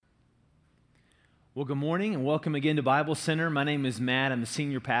Well, good morning and welcome again to Bible Center. My name is Matt. I'm the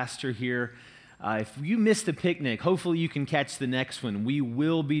senior pastor here. If you missed the picnic, hopefully you can catch the next one. We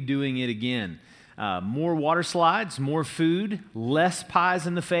will be doing it again. More water slides, more food, less pies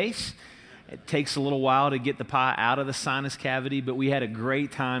in the face. It takes a little while to get the pie out of the sinus cavity, but we had a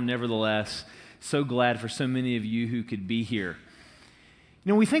great time nevertheless. So glad for so many of you who could be here.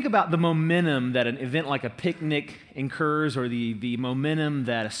 You know, we think about the momentum that an event like a picnic incurs or the momentum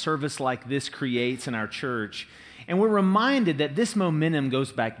that a service like this creates in our church, and we're reminded that this momentum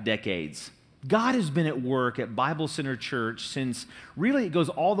goes back decades. God has been at work at Bible Center Church since really it goes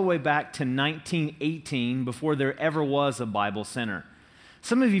all the way back to 1918 before there ever was a Bible Center.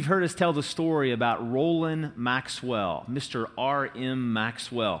 Some of you have heard us tell the story about Roland Maxwell, Mr. R.M.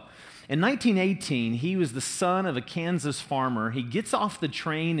 Maxwell. In 1918, he was the son of a Kansas farmer. He gets off the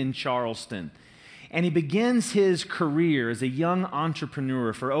train in Charleston, and he begins his career as a young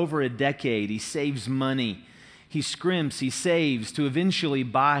entrepreneur. For over a decade, he saves money. He scrimps, he saves to eventually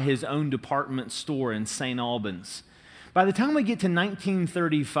buy his own department store in St. Albans. By the time we get to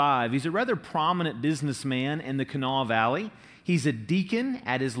 1935, he's a rather prominent businessman in the Kanawha Valley. He's a deacon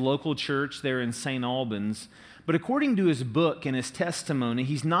at his local church there in St. Albans. But according to his book and his testimony,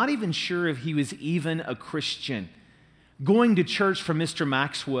 he's not even sure if he was even a Christian. Going to church for Mr.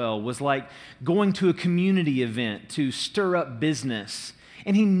 Maxwell was like going to a community event to stir up business.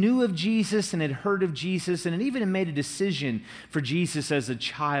 And he knew of Jesus and had heard of Jesus and had even made a decision for Jesus as a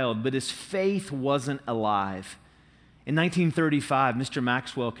child, but his faith wasn't alive. In 1935, Mr.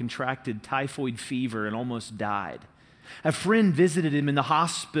 Maxwell contracted typhoid fever and almost died. A friend visited him in the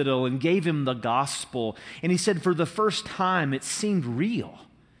hospital and gave him the gospel, and he said for the first time it seemed real.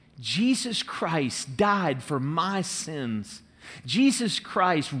 Jesus Christ died for my sins. Jesus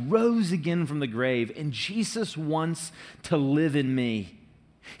Christ rose again from the grave, and Jesus wants to live in me.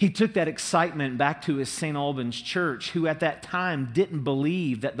 He took that excitement back to his St. Albans church, who at that time didn't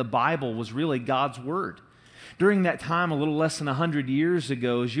believe that the Bible was really God's word. During that time, a little less than 100 years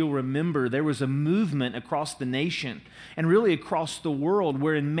ago, as you'll remember, there was a movement across the nation and really across the world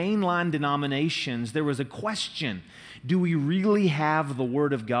where in mainline denominations there was a question, do we really have the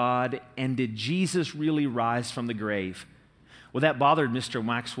Word of God, and did Jesus really rise from the grave? Well, that bothered Mr.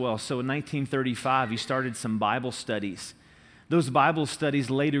 Maxwell, so in 1935 he started some Bible studies. Those Bible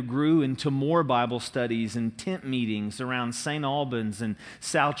studies later grew into more Bible studies and tent meetings around St. Albans and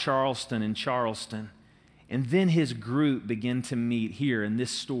South Charleston and Charleston. And then his group began to meet here in this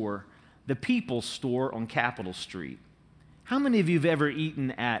store, the People's Store on Capitol Street. How many of you have ever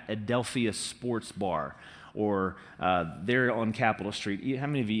eaten at Adelphia Sports Bar or there on Capitol Street? How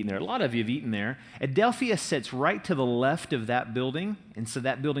many of you have eaten there? A lot of you have eaten there. Adelphia sits right to the left of that building, and so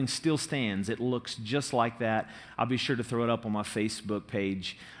that building still stands. It looks just like that. I'll be sure to throw it up on my Facebook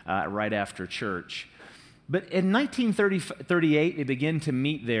page right after church. But in 1938, they began to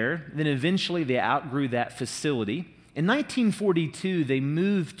meet there. Then eventually they outgrew that facility. In 1942, they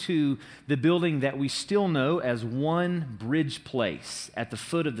moved to the building that we still know as One Bridge Place at the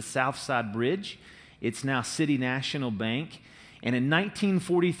foot of the Southside Bridge. It's now City National Bank. And in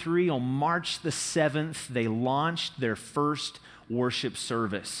 1943, on March the 7th, they launched their first worship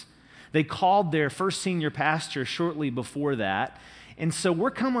service. They called their first senior pastor shortly before that. And so we're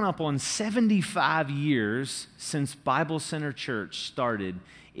coming up on 75 years since Bible Center Church started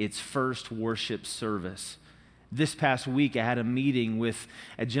its first worship service. This past week, I had a meeting with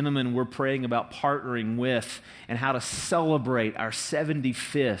a gentleman we're praying about partnering with and how to celebrate our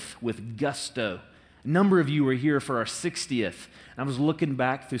 75th with gusto. A number of you were here for our 60th. I was looking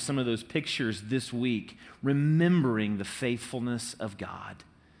back through some of those pictures this week, remembering the faithfulness of God.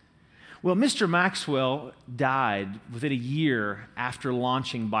 Well, Mr. Maxwell died within a year after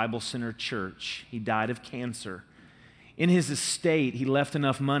launching Bible Center Church. He died of cancer. In his estate, he left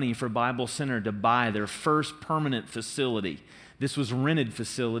enough money for Bible Center to buy their first permanent facility. This was a rented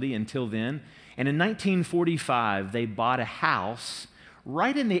facility until then. And in 1945, they bought a house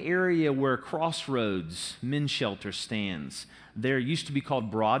right in the area where Crossroads Men's Shelter stands. There used to be called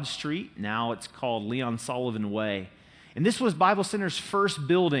Broad Street. Now it's called Leon Sullivan Way. And this was Bible Center's first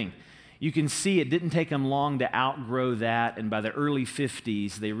building. You can see it didn't take them long to outgrow that, and by the early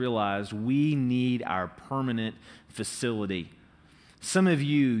 50s, they realized we need our permanent facility. Some of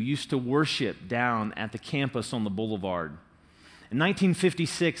you used to worship down at the campus on the boulevard. In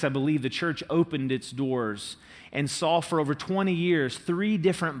 1956, I believe the church opened its doors and saw for over 20 years 3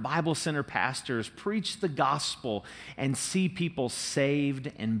 different Bible Center pastors preach the gospel and see people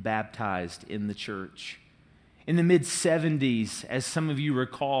saved and baptized in the church. In the mid-70s, as some of you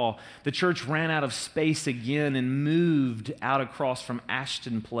recall, the church ran out of space again and moved out across from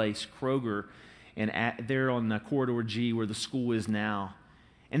Ashton Place, Kroger, there on the Corridor G where the school is now.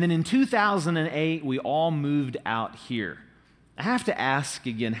 And then in 2008, we all moved out here. I have to ask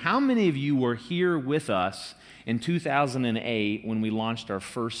again, how many of you were here with us in 2008 when we launched our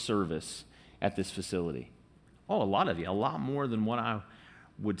first service at this facility? Oh, a lot of you, a lot more than what I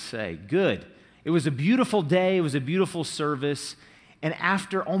would say. Good. It was a beautiful day. It was a beautiful service. And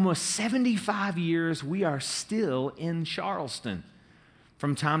after almost 75 years, we are still in Charleston.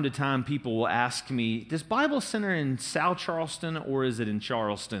 From time to time, people will ask me, does Bible Center in South Charleston or is it in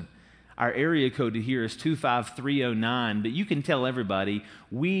Charleston? Our area code here is 25309, but you can tell everybody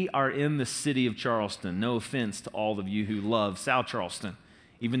we are in the city of Charleston. No offense to all of you who love South Charleston.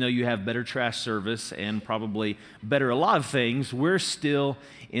 Even though you have better trash service and probably better a lot of things, we're still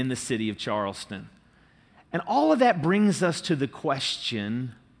in the city of Charleston. And all of that brings us to the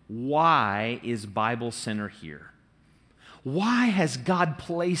question, why is Bible Center here? Why has God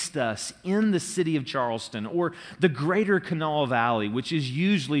placed us in the city of Charleston or the greater Kanawha Valley, which is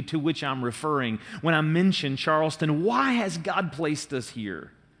usually to which I'm referring when I mention Charleston? Why has God placed us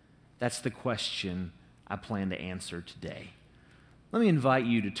here? That's the question I plan to answer today. Let me invite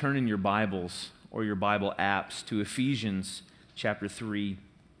you to turn in your Bibles or your Bible apps to Ephesians chapter 3.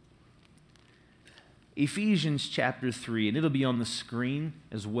 Ephesians chapter 3, and it'll be on the screen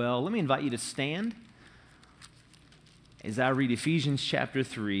as well. Let me invite you to stand as I read Ephesians chapter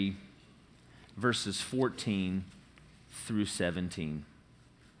 3, verses 14 through 17.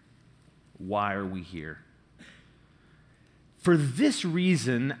 Why are we here? For this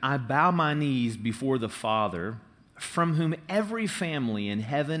reason I bow my knees before the Father, from whom every family in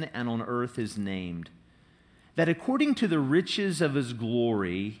heaven and on earth is named, that according to the riches of his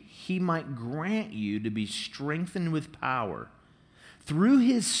glory he might grant you to be strengthened with power through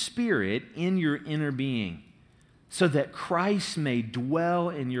his Spirit in your inner being, so that Christ may dwell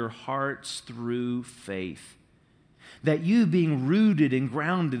in your hearts through faith, that you, being rooted and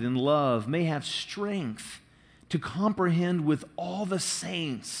grounded in love, may have strength to comprehend with all the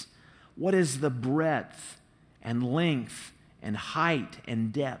saints what is the breadth and length and height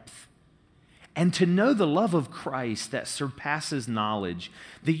and depth, and to know the love of Christ that surpasses knowledge,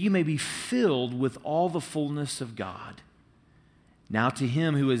 that you may be filled with all the fullness of God. Now to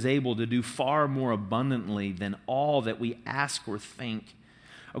him who is able to do far more abundantly than all that we ask or think,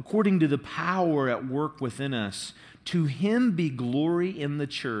 according to the power at work within us, to him be glory in the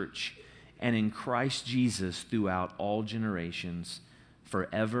church and in Christ Jesus throughout all generations,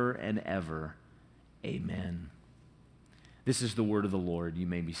 forever and ever. Amen. This is the word of the Lord. You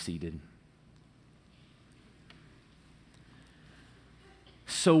may be seated.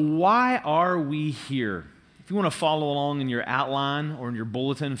 So why are we here? If you want to follow along in your outline or in your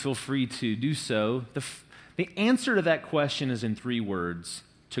bulletin, feel free to do so. The answer to that question is in 3 words: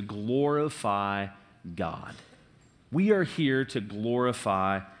 to glorify God. We are here to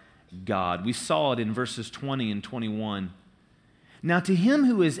glorify God. We saw it in verses 20 and 21. Now to him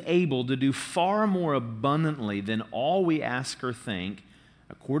who is able to do far more abundantly than all we ask or think,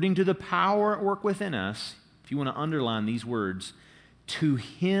 according to the power at work within us, if you want to underline these words, to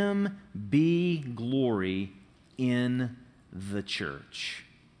him be glory in the church.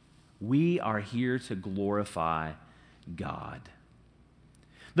 We are here to glorify God.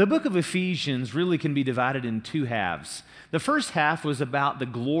 The book of Ephesians really can be divided in 2 halves. The first half was about the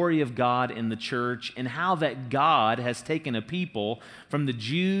glory of God in the church and how that God has taken a people from the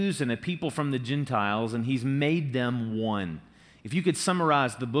Jews and a people from the Gentiles, and he's made them one. If you could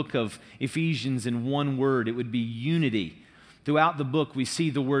summarize the book of Ephesians in one word, it would be unity. Throughout the book, we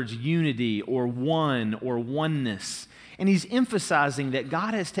see the words unity or one or oneness. And he's emphasizing that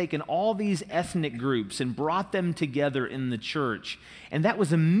God has taken all these ethnic groups and brought them together in the church. And that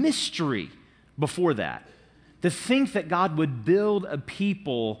was a mystery before that. To think that God would build a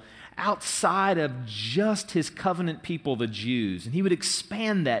people outside of just his covenant people, the Jews. And he would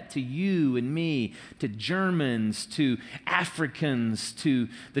expand that to you and me, to Germans, to Africans, to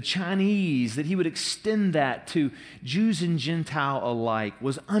the Chinese, that he would extend that to Jews and Gentile alike,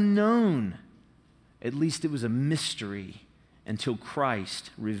 was unknown. At least it was a mystery until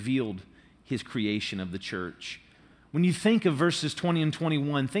Christ revealed his creation of the church. When you think of verses 20 and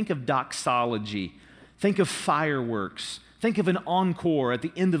 21, think of doxology, think of fireworks, think of an encore at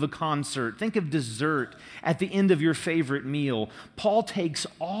the end of a concert. Think of dessert at the end of your favorite meal. Paul takes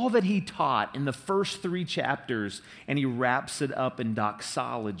all that he taught in the first 3 chapters and he wraps it up in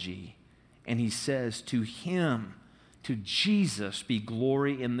doxology. And he says, to him, to Jesus, be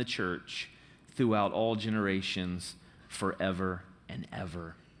glory in the church throughout all generations, forever and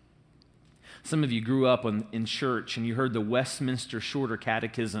ever. Some of you grew up in church and you heard the Westminster Shorter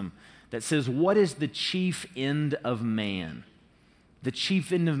Catechism that says, what is the chief end of man? The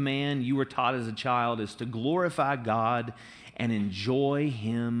chief end of man, you were taught as a child, is to glorify God and enjoy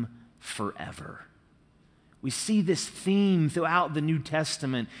Him forever. We see this theme throughout the New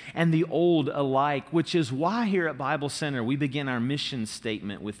Testament and the Old alike, which is why here at Bible Center we begin our mission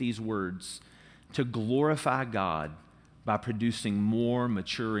statement with these words: to glorify God by producing more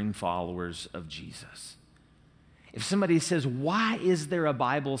maturing followers of Jesus. If somebody says, why is there a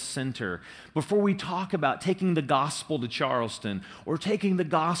Bible Center? Before we talk about taking the gospel to Charleston or taking the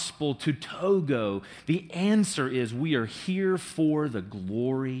gospel to Togo, the answer is we are here for the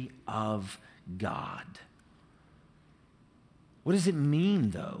glory of God. What does it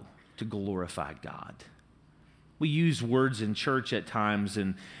mean, though, to glorify God? We use words in church at times,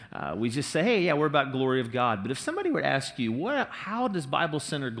 and we just say, hey, yeah, we're about glory of God. But if somebody were to ask you, how does Bible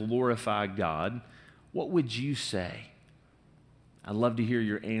Center glorify God? What would you say? I'd love to hear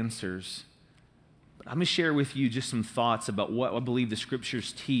your answers. But I'm going to share with you just some thoughts about what I believe the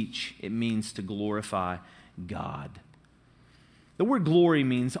Scriptures teach it means to glorify God. The word glory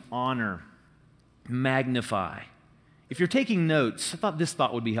means honor, magnify. If you're taking notes, I thought this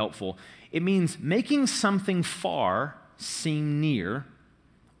thought would be helpful. It means making something far seem near,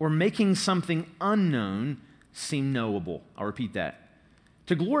 or making something unknown seem knowable. I'll repeat that.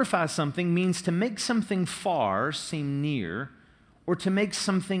 To glorify something means to make something far seem near, or to make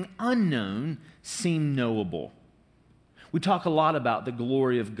something unknown seem knowable. We talk a lot about the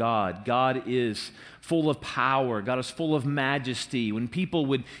glory of God. God is full of power. God is full of majesty. When people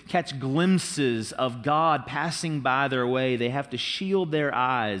would catch glimpses of God passing by their way, they have to shield their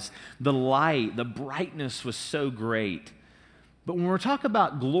eyes. The light, the brightness was so great. But when we're talking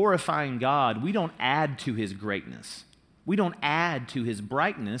about glorifying God, we don't add to His greatness. We don't add to His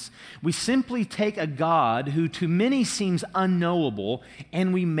brightness. We simply take a God who to many seems unknowable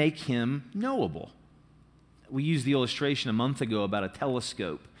and we make Him knowable. We used the illustration a month ago about a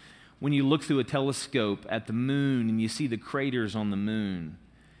telescope. When you look through a telescope at the moon and you see the craters on the moon,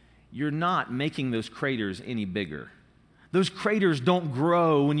 you're not making those craters any bigger. Those craters don't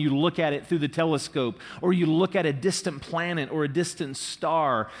grow when you look at it through the telescope or you look at a distant planet or a distant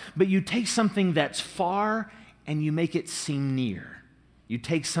star, but you take something that's far and you make it seem near. You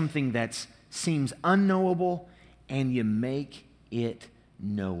take something that seems unknowable and you make it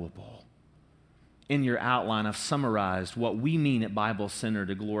knowable. In your outline, I've summarized what we mean at Bible Center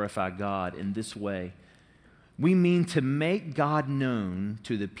to glorify God in this way. We mean to make God known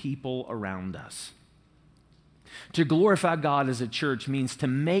to the people around us. To glorify God as a church means to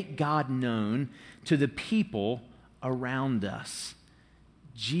make God known to the people around us.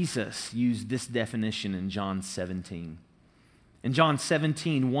 Jesus used this definition in John 17. In John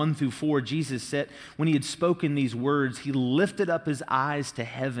 17, 1 through 4, Jesus said, when He had spoken these words, He lifted up His eyes to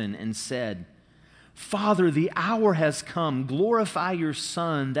heaven and said, Father, the hour has come. Glorify your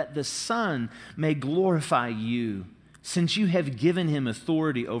Son, that the Son may glorify you, since you have given Him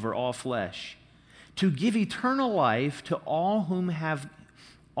authority over all flesh, to give eternal life to all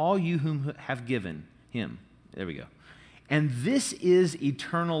you whom have given Him. There we go. And this is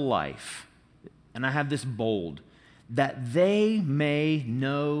eternal life, and I have this bold, that they may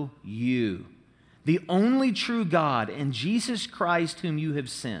know you, the only true God, and Jesus Christ whom you have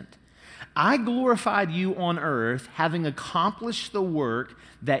sent. I glorified you on earth, having accomplished the work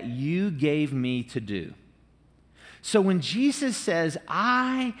that you gave me to do. So when Jesus says,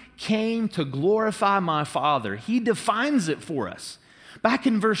 I came to glorify my Father, He defines it for us. Back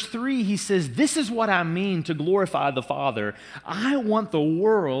in verse 3, He says, this is what I mean to glorify the Father. I want the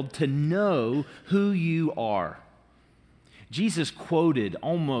world to know who you are. Jesus quoted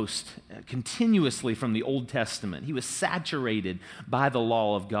almost continuously from the Old Testament. He was saturated by the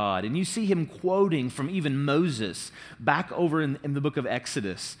law of God. And you see Him quoting from even Moses back over in the book of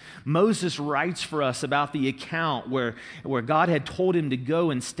Exodus. Moses writes for us about the account where God had told him to go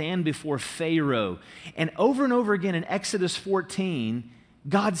and stand before Pharaoh. And over again in Exodus 14,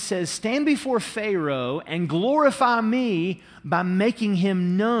 God says, stand before Pharaoh and glorify me by making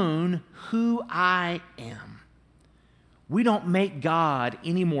him known who I am. We don't make God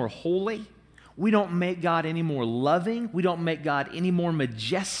any more holy. We don't make God any more loving. We don't make God any more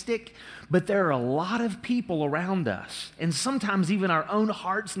majestic. But there are a lot of people around us, and sometimes even our own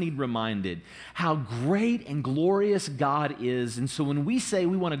hearts need reminded how great and glorious God is. And so when we say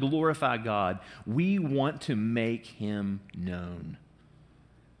we want to glorify God, we want to make Him known.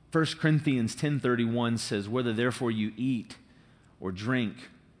 1 Corinthians 10:31 says, whether therefore you eat or drink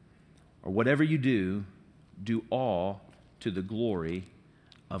or whatever you do, do all to the glory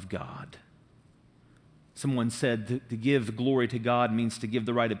of God. Someone said to give glory to God means to give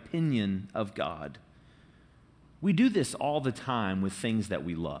the right opinion of God. We do this all the time with things that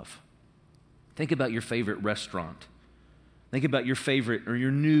we love. Think about your favorite restaurant. Think about your favorite or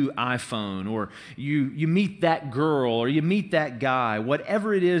your new iPhone, or you meet that girl or you meet that guy.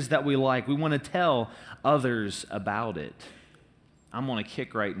 Whatever it is that we like, we want to tell others about it. I'm on a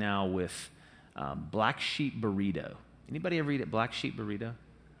kick right now with Black Sheep Burrito. Anybody ever eat at Black Sheep Burrito?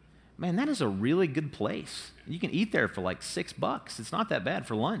 Man, that is a really good place. You can eat there for like $6. It's not that bad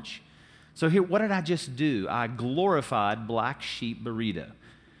for lunch. So here, what did I just do? I glorified Black Sheep Burrito.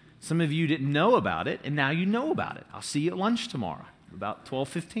 Some of you didn't know about it, and now you know about it. I'll see you at lunch tomorrow, about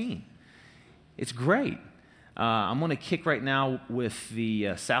 12:15. It's great. I'm going to kick right now with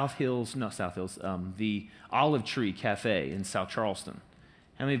the the Olive Tree Cafe in South Charleston.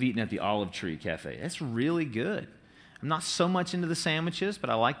 How many have eaten at the Olive Tree Cafe? That's really good. I'm not so much into the sandwiches, but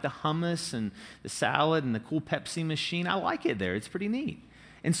I like the hummus and the salad and the cool Pepsi machine. I like it there. It's pretty neat.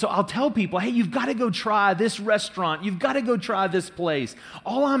 And so I'll tell people, hey, you've got to go try this restaurant. You've got to go try this place.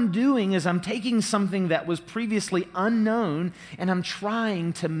 All I'm doing is I'm taking something that was previously unknown and I'm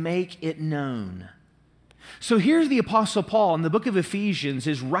trying to make it known. So here's the Apostle Paul in the book of Ephesians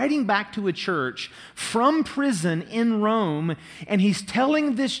is writing back to a church from prison in Rome, and he's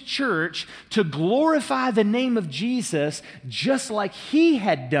telling this church to glorify the name of Jesus just like he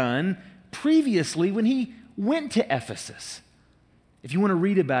had done previously when he went to Ephesus. If you want to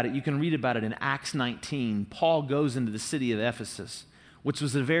read about it, you can read about it in Acts 19. Paul goes into the city of Ephesus, which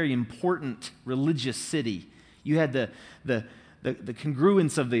was a very important religious city. You had the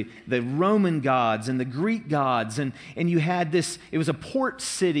congruence of the Roman gods and the Greek gods, and you had this, it was a port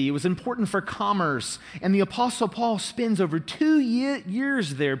city, it was important for commerce, and the Apostle Paul spends over 2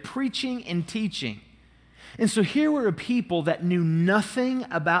 years there preaching and teaching. And so here were a people that knew nothing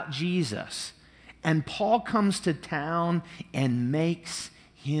about Jesus, and Paul comes to town and makes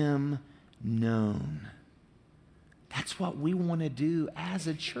him known. That's what we want to do as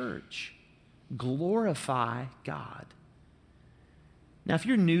a church, glorify God. Now, if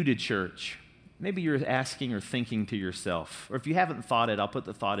you're new to church, maybe you're asking or thinking to yourself, or if you haven't thought it, I'll put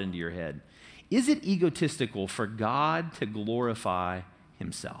the thought into your head. Is it egotistical for God to glorify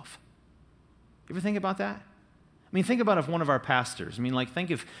himself? You ever think about that? I mean, think about if one of our pastors,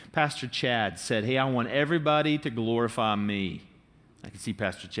 think if Pastor Chad said, hey, I want everybody to glorify me. I can see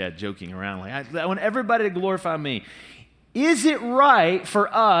Pastor Chad joking around like, I want everybody to glorify me. Is it right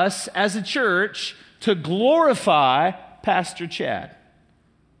for us as a church to glorify Pastor Chad?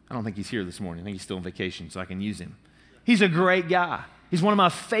 I don't think he's here this morning. I think he's still on vacation, so I can use him. He's a great guy. He's one of my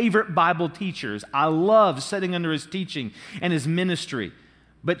favorite Bible teachers. I love sitting under his teaching and his ministry.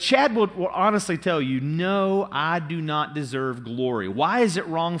 But Chad will honestly tell you, no, I do not deserve glory. Why is it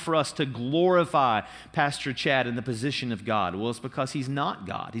wrong for us to glorify Pastor Chad in the position of God? Well, it's because he's not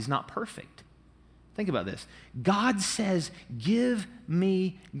God. He's not perfect. Think about this. God says, give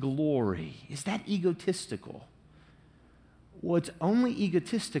me glory. Is that egotistical? Well, it's only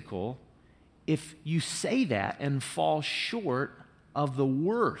egotistical if you say that and fall short of the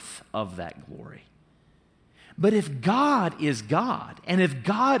worth of that glory. But if God is God, and if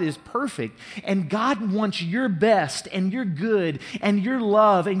God is perfect, and God wants your best, and your good, and your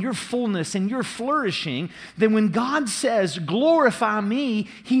love, and your fullness, and your flourishing, then when God says, glorify me,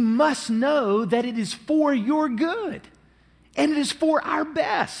 he must know that it is for your good, and it is for our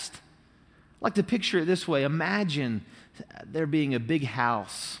best. I like to picture it this way. Imagine there being a big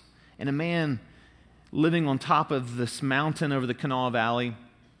house, and a man living on top of this mountain over the Kanawha Valley,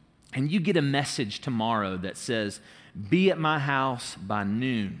 and you get a message tomorrow that says, be at my house by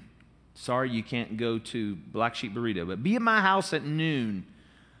noon. Sorry you can't go to Black Sheep Burrito, but be at my house at noon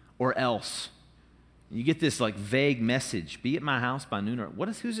or else. You get this vague message, be at my house by noon, or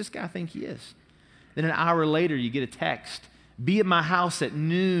who's this guy think he is? Then an hour later you get a text, be at my house at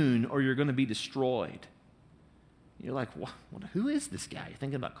noon or you're going to be destroyed. You're like, who is this guy? You're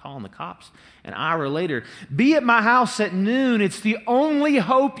thinking about calling the cops. An hour later, be at my house at noon. It's the only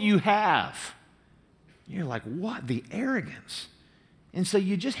hope you have. You're like, what? The arrogance. And so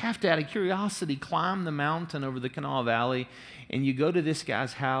you just have to, out of curiosity, climb the mountain over the Kanawha Valley, and you go to this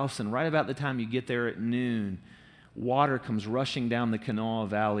guy's house, and right about the time you get there at noon, water comes rushing down the Kanawha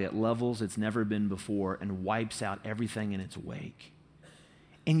Valley at levels it's never been before and wipes out everything in its wake.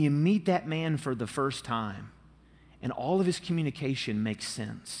 And you meet that man for the first time. And all of his communication makes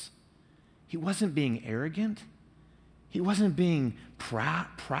sense. He wasn't being arrogant. He wasn't being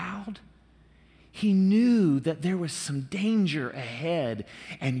proud. He knew that there was some danger ahead,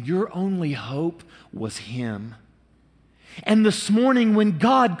 and your only hope was him. And this morning, when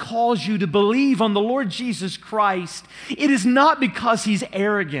God calls you to believe on the Lord Jesus Christ, it is not because He's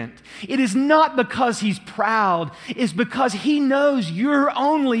arrogant. It is not because He's proud. It's because He knows your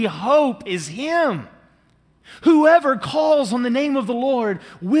only hope is Him. Whoever calls on the name of the Lord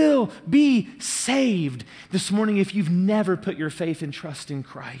will be saved. This morning, if you've never put your faith and trust in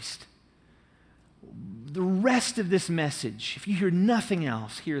Christ, the rest of this message, if you hear nothing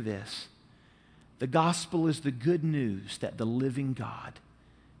else, hear this. The gospel is the good news that the living God,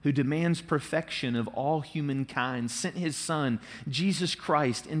 who demands perfection of all humankind, sent His Son, Jesus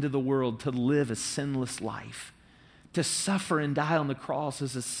Christ, into the world to live a sinless life, to suffer and die on the cross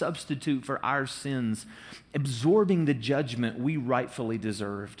as a substitute for our sins, absorbing the judgment we rightfully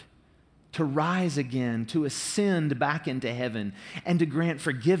deserved, to rise again, to ascend back into heaven, and to grant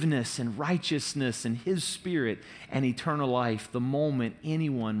forgiveness and righteousness and His Spirit and eternal life the moment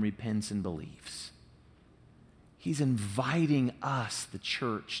anyone repents and believes. He's inviting us, the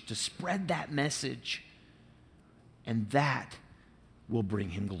church, to spread that message, and that will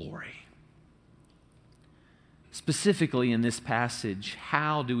bring Him glory. Specifically in this passage,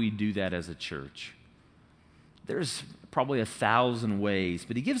 how do we do that as a church? There's probably 1,000 ways,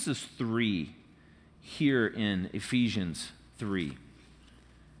 but he gives us 3 here in Ephesians 3.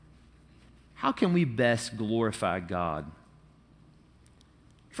 How can we best glorify God?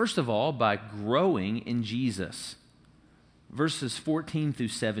 First of all, by growing in Jesus. Verses 14 through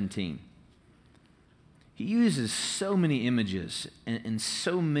 17. He uses so many images and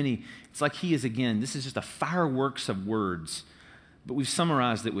so many, it's like he is, again, this is just a fireworks of words. But we've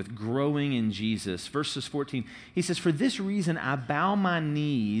summarized it with growing in Jesus. Verses 14, he says, "For this reason I bow my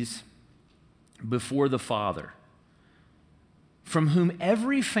knees before the Father, from whom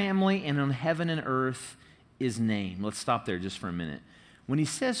every family in on heaven and earth is named." Let's stop there just for a minute. When he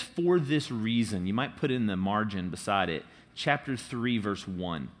says "for this reason," you might put in the margin beside it, chapter 3, verse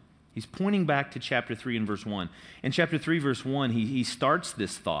 1. He's pointing back to chapter 3 and verse 1. In chapter 3, verse 1, he starts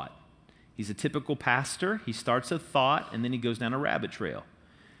this thought. He's a typical pastor. He starts a thought, and then he goes down a rabbit trail.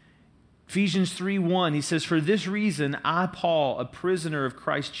 Ephesians 3:1, he says, "For this reason, I, Paul, a prisoner of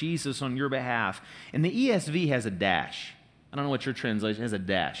Christ Jesus on your behalf." And the ESV has a dash. I don't know what your translation has, a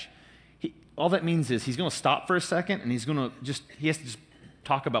dash. All that means is he's going to stop for a second, and he has to just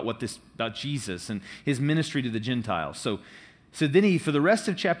talk about about Jesus and his ministry to the Gentiles. So then for the rest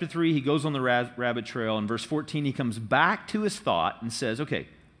of chapter 3, he goes on the rabbit trail. In verse 14, he comes back to his thought and says, okay,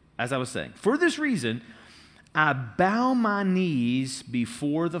 as I was saying, "For this reason, I bow my knees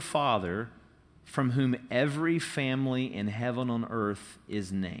before the Father, from whom every family in heaven and earth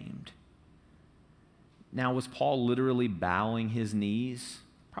is named." Now, was Paul literally bowing his knees?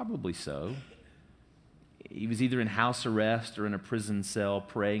 Probably so. He was either in house arrest or in a prison cell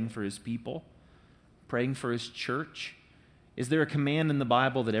praying for his people, praying for his church. Is there a command in the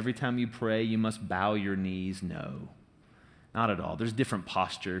Bible that every time you pray you must bow your knees? No. Not at all. There's different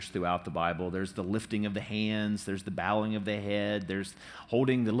postures throughout the Bible. There's the lifting of the hands. There's the bowing of the head. There's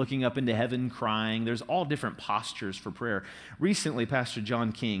looking up into heaven, crying. There's all different postures for prayer. Recently, Pastor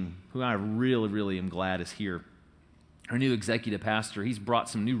John King, who I really, really am glad is here, our new executive pastor, he's brought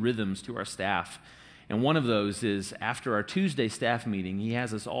some new rhythms to our staff. And one of those is after our Tuesday staff meeting, he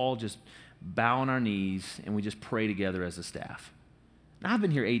has us all just bow on our knees and we just pray together as a staff. Now, I've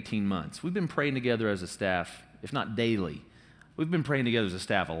been here 18 months. We've been praying together as a staff, if not daily. We've been praying together as a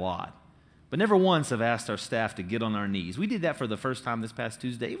staff a lot. But never once have asked our staff to get on our knees. We did that for the first time this past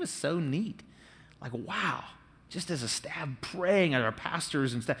Tuesday. It was so neat. Like, wow, just as a staff praying at our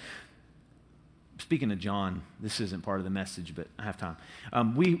pastors and staff. Speaking of John, this isn't part of the message, but I have time.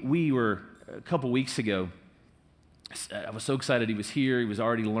 We were, a couple weeks ago, I was so excited he was here. He was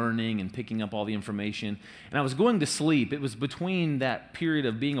already learning and picking up all the information. And I was going to sleep. It was between that period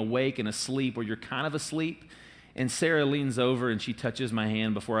of being awake and asleep where you're kind of asleep. And Sarah leans over and she touches my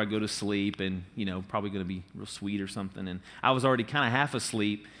hand before I go to sleep, and, probably going to be real sweet or something. And I was already kind of half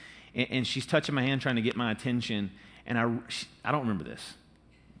asleep, and she's touching my hand trying to get my attention. And I don't remember this.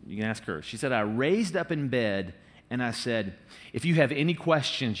 You can ask her. She said, "I raised up in bed and I said, 'If you have any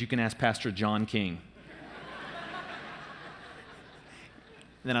questions, you can ask Pastor John King.'"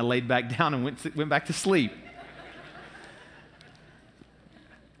 Then I laid back down and went back to sleep.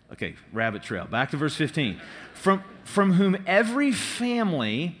 Okay, rabbit trail. Back to verse 15. From whom every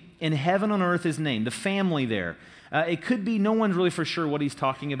family in heaven and earth is named. The family there. It could be, no one's really for sure what he's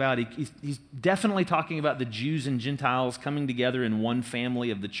talking about. He's definitely talking about the Jews and Gentiles coming together in one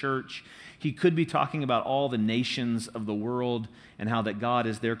family of the church. He could be talking about all the nations of the world and how that God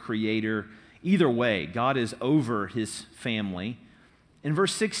is their creator. Either way, God is over his family. In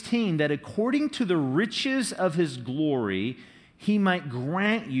verse 16, that according to the riches of his glory, he might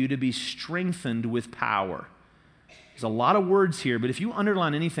grant you to be strengthened with power. There's a lot of words here, but if you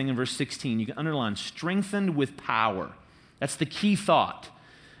underline anything in verse 16, you can underline strengthened with power. That's the key thought.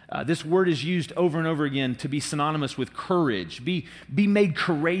 This word is used over and over again to be synonymous with courage. Be made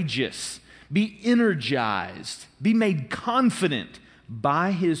courageous. Be energized. Be made confident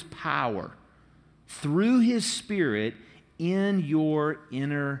by his power through his Spirit in your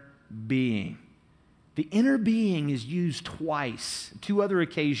inner being. The inner being is used twice, two other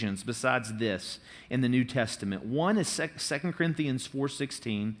occasions besides this in the New Testament. One is 2 Corinthians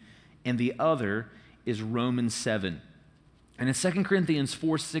 4:16, and the other is Romans 7. And in 2 Corinthians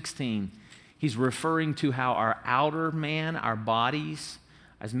 4:16, he's referring to how our outer man, our bodies,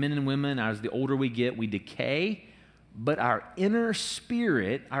 as men and women, as the older we get, we decay, but our inner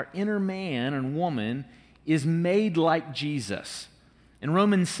spirit, our inner man and woman, is made like Jesus. In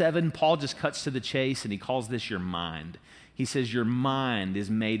Romans 7, Paul just cuts to the chase and he calls this your mind. He says your mind is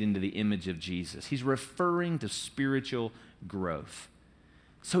made into the image of Jesus. He's referring to spiritual growth.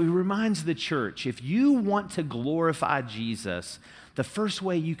 So he reminds the church, if you want to glorify Jesus, the first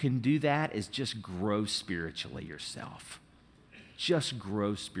way you can do that is just grow spiritually yourself. Just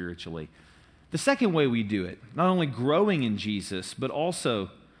grow spiritually. The second way we do it, not only growing in Jesus, but also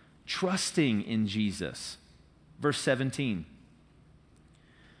trusting in Jesus. Verse 17.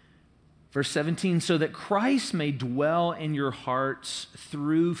 Verse 17, so that Christ may dwell in your hearts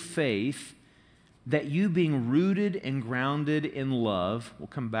through faith, that you being rooted and grounded in love, we'll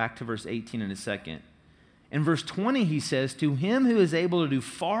come back to verse 18 in a second. In verse 20, he says, to him who is able to do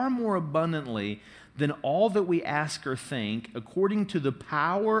far more abundantly than all that we ask or think, according to the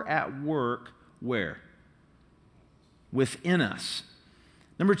power at work, where? Within us.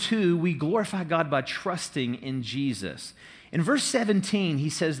 Number two, we glorify God by trusting in Jesus. In verse 17, he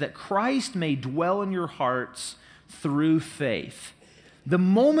says that Christ may dwell in your hearts through faith. The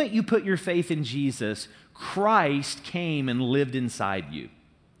moment you put your faith in Jesus, Christ came and lived inside you.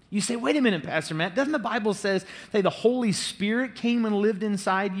 You say, wait a minute, Pastor Matt, doesn't the Bible say the Holy Spirit came and lived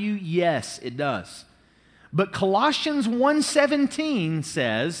inside you? Yes, it does. But Colossians 1:17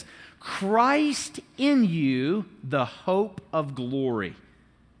 says, Christ in you, the hope of glory.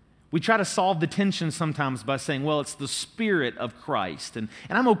 We try to solve the tension sometimes by saying, well, it's the Spirit of Christ. And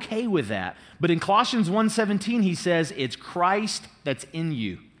I'm okay with that. But in Colossians 1:17, he says, it's Christ that's in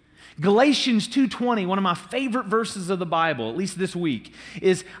you. Galatians 2:20, one of my favorite verses of the Bible, at least this week,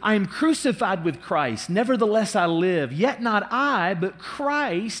 is, I am crucified with Christ. Nevertheless I live. Yet not I, but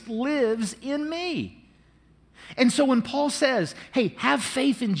Christ lives in me. And so when Paul says, hey, have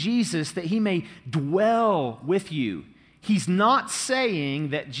faith in Jesus that he may dwell with you, he's not saying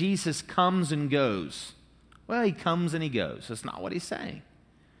that Jesus comes and goes. Well, he comes and he goes. That's not what he's saying.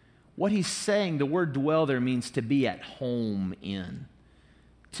 What he's saying, the word dwell there means to be at home in,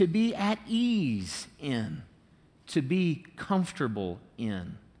 to be at ease in, to be comfortable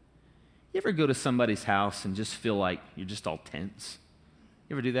in. You ever go to somebody's house and just feel like you're just all tense?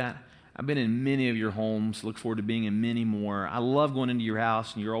 You ever do that? I've been in many of your homes, look forward to being in many more. I love going into your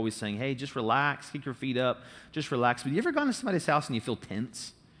house and you're always saying, hey, just relax, kick your feet up, just relax. But you ever gone to somebody's house and you feel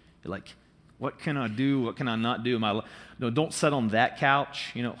tense? You're like, what can I do? What can I not do? No, don't sit on that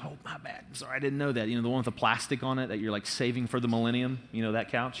couch. Oh, my bad. Sorry, I didn't know that. The one with the plastic on it that you're like saving for the millennium,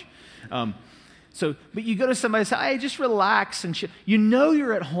 that couch. But you go to somebody's house, hey, just relax. And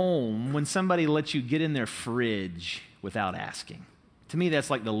you're at home when somebody lets you get in their fridge without asking. To me, that's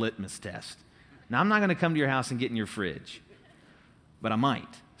like the litmus test. Now, I'm not going to come to your house and get in your fridge, but I might.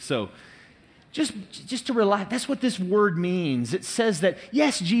 So just to relax, that's what this word means. It says that,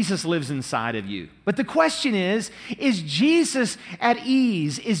 yes, Jesus lives inside of you. But the question is Jesus at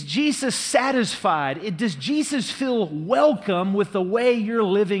ease? Is Jesus satisfied? Does Jesus feel welcome with the way you're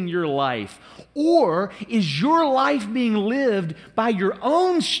living your life? Or is your life being lived by your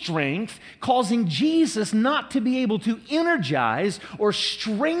own strength, causing Jesus not to be able to energize or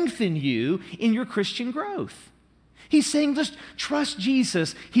strengthen you in your Christian growth? He's saying, just trust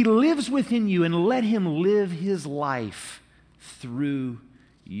Jesus. He lives within you, and let him live his life through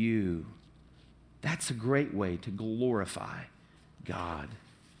you. That's a great way to glorify God.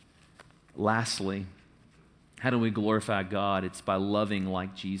 Lastly, how do we glorify God? It's by loving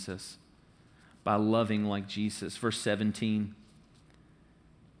like Jesus. By loving like Jesus. Verse 17,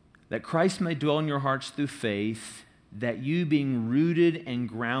 that Christ may dwell in your hearts through faith, that you being rooted and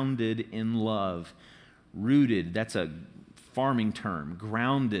grounded in love. Rooted, that's a farming term.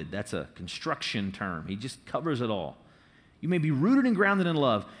 Grounded, that's a construction term. He just covers it all. You may be rooted and grounded in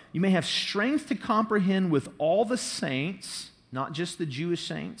love. You may have strength to comprehend with all the saints. not just the Jewish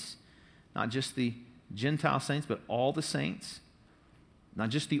saints, not just the Gentile saints, but all the saints, not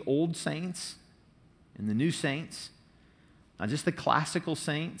just the old saints and the new saints, not just the classical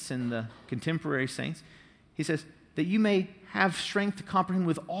saints and the contemporary saints. He says, that you may have strength to comprehend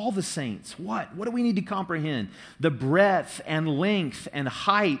with all the saints. What? What do we need to comprehend? The breadth and length and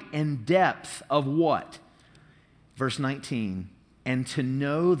height and depth of what? Verse 19, and to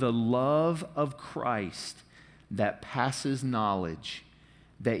know the love of Christ that passes knowledge,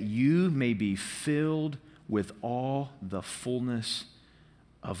 that you may be filled with all the fullness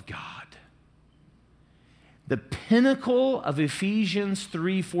of God. The pinnacle of Ephesians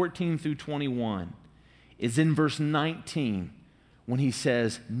 3:14 through 21 is in verse 19 when he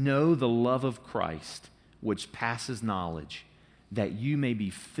says, know the love of Christ which passes knowledge, that you may be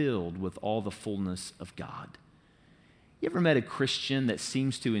filled with all the fullness of God. You ever met a Christian that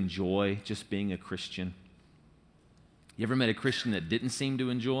seems to enjoy just being a Christian? You ever met a Christian that didn't seem to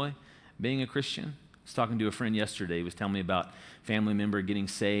enjoy being a Christian? I was talking to a friend yesterday. He was telling me about a family member getting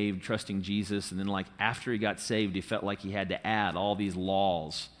saved, trusting Jesus, and then after he got saved, he felt like he had to add all these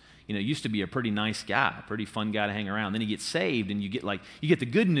laws. You know, used to be a pretty nice guy, a pretty fun guy to hang around. Then he gets saved, and you get the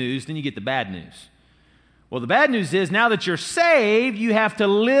good news, then you get the bad news. Well, the bad news is now that you're saved, you have to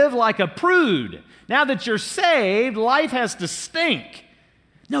live like a prude. Now that you're saved, life has to stink.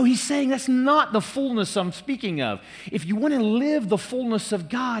 No, he's saying that's not the fullness I'm speaking of. If you want to live the fullness of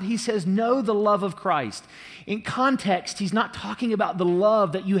God, he says, know the love of Christ. In context, he's not talking about the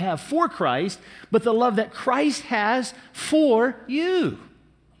love that you have for Christ, but the love that Christ has for you.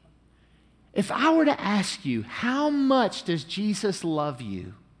 If I were to ask you, how much does Jesus love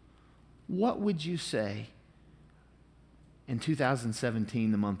you? What would you say in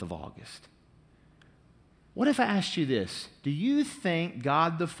 2017, the month of August? What if I asked you this? Do you think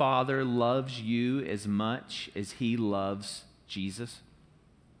God the Father loves you as much as he loves Jesus?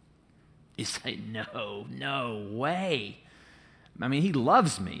 You say, no way. I mean, he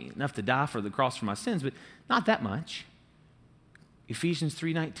loves me enough to die for the cross for my sins, but not that much. Ephesians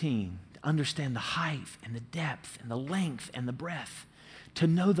 3:19, to understand the height and the depth and the length and the breadth, to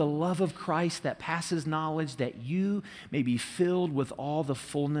know the love of Christ that passes knowledge, that you may be filled with all the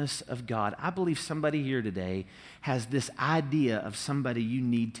fullness of God. I believe somebody here today has this idea of somebody you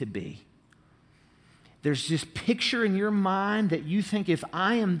need to be. There's this picture in your mind that you think, if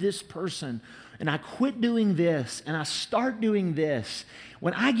I am this person and I quit doing this and I start doing this,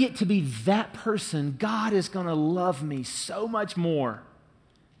 when I get to be that person, God is going to love me so much more.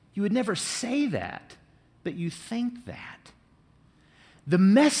 You would never say that, but you think that. The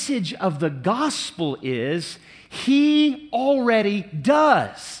message of the gospel is he already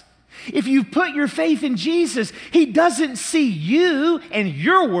does. If you put your faith in Jesus, he doesn't see you and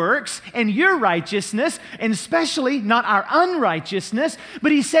your works and your righteousness, and especially not our unrighteousness,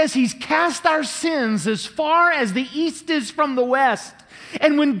 but he says he's cast our sins as far as the east is from the west.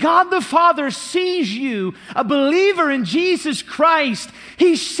 And when God the Father sees you, a believer in Jesus Christ,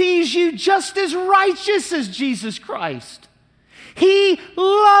 he sees you just as righteous as Jesus Christ. He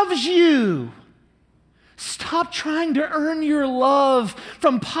loves you. Stop trying to earn your love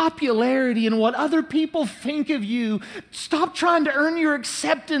from popularity and what other people think of you. Stop trying to earn your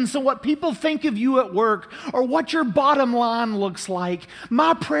acceptance and what people think of you at work or what your bottom line looks like.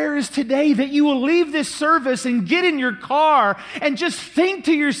 My prayer is today that you will leave this service and get in your car and just think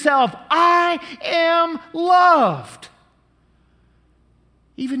to yourself, I am loved.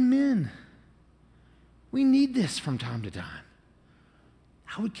 Even men, we need this from time to time.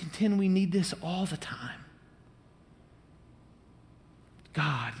 I would contend we need this all the time.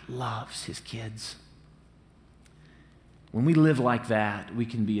 God loves his kids. When we live like that, we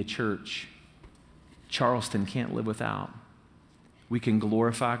can be a church Charleston can't live without. We can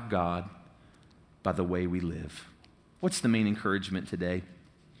glorify God by the way we live. What's the main encouragement today?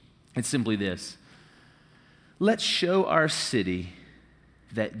 It's simply this. Let's show our city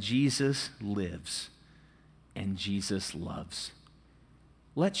that Jesus lives and Jesus loves.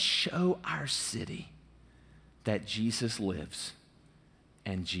 Let's show our city that Jesus lives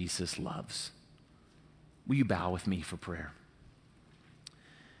and Jesus loves. Will you bow with me for prayer?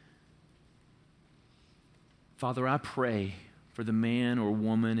 Father, I pray for the man or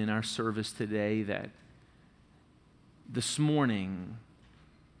woman in our service today that this morning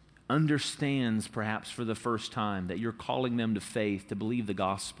understands perhaps for the first time that you're calling them to faith, to believe the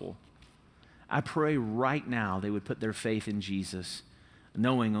gospel. I pray right now they would put their faith in Jesus,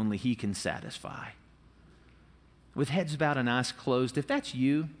 knowing only he can satisfy. With heads bowed and eyes closed, if that's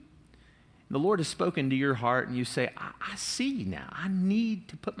you, the Lord has spoken to your heart and you say, I see now, I need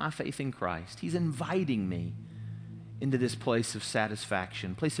to put my faith in Christ. He's inviting me into this place of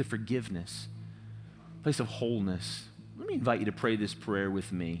satisfaction, place of forgiveness, place of wholeness. Let me invite you to pray this prayer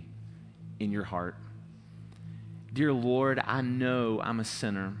with me in your heart. Dear Lord, I know I'm a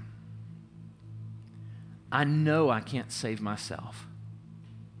sinner. I know I can't save myself.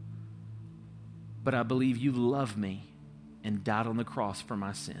 But I believe you love me and died on the cross for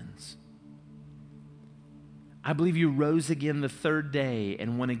my sins. I believe you rose again the third day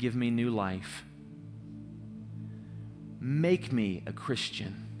and want to give me new life. Make me a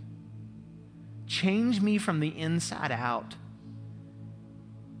Christian. Change me from the inside out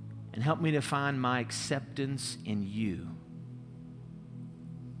and help me to find my acceptance in you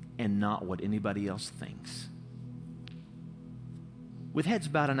and not what anybody else thinks. With heads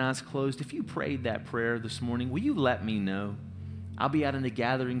bowed and eyes closed, if you prayed that prayer this morning, will you let me know? I'll be out in the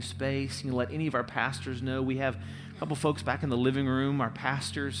gathering space. You can let any of our pastors know. We have a couple folks back in the living room. Our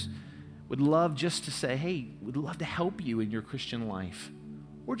pastors would love just to say, hey, we'd love to help you in your Christian life.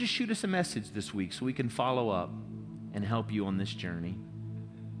 Or just shoot us a message this week so we can follow up and help you on this journey.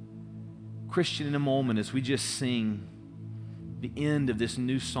 Christian, in a moment, as we just sing the end of this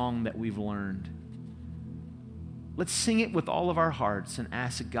new song that we've learned, let's sing it with all of our hearts and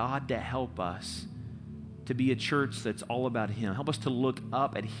ask God to help us to be a church that's all about Him. Help us to look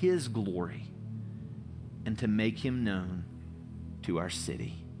up at His glory and to make Him known to our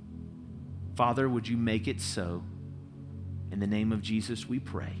city. Father, would you make it so? In the name of Jesus we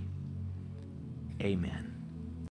pray. Amen.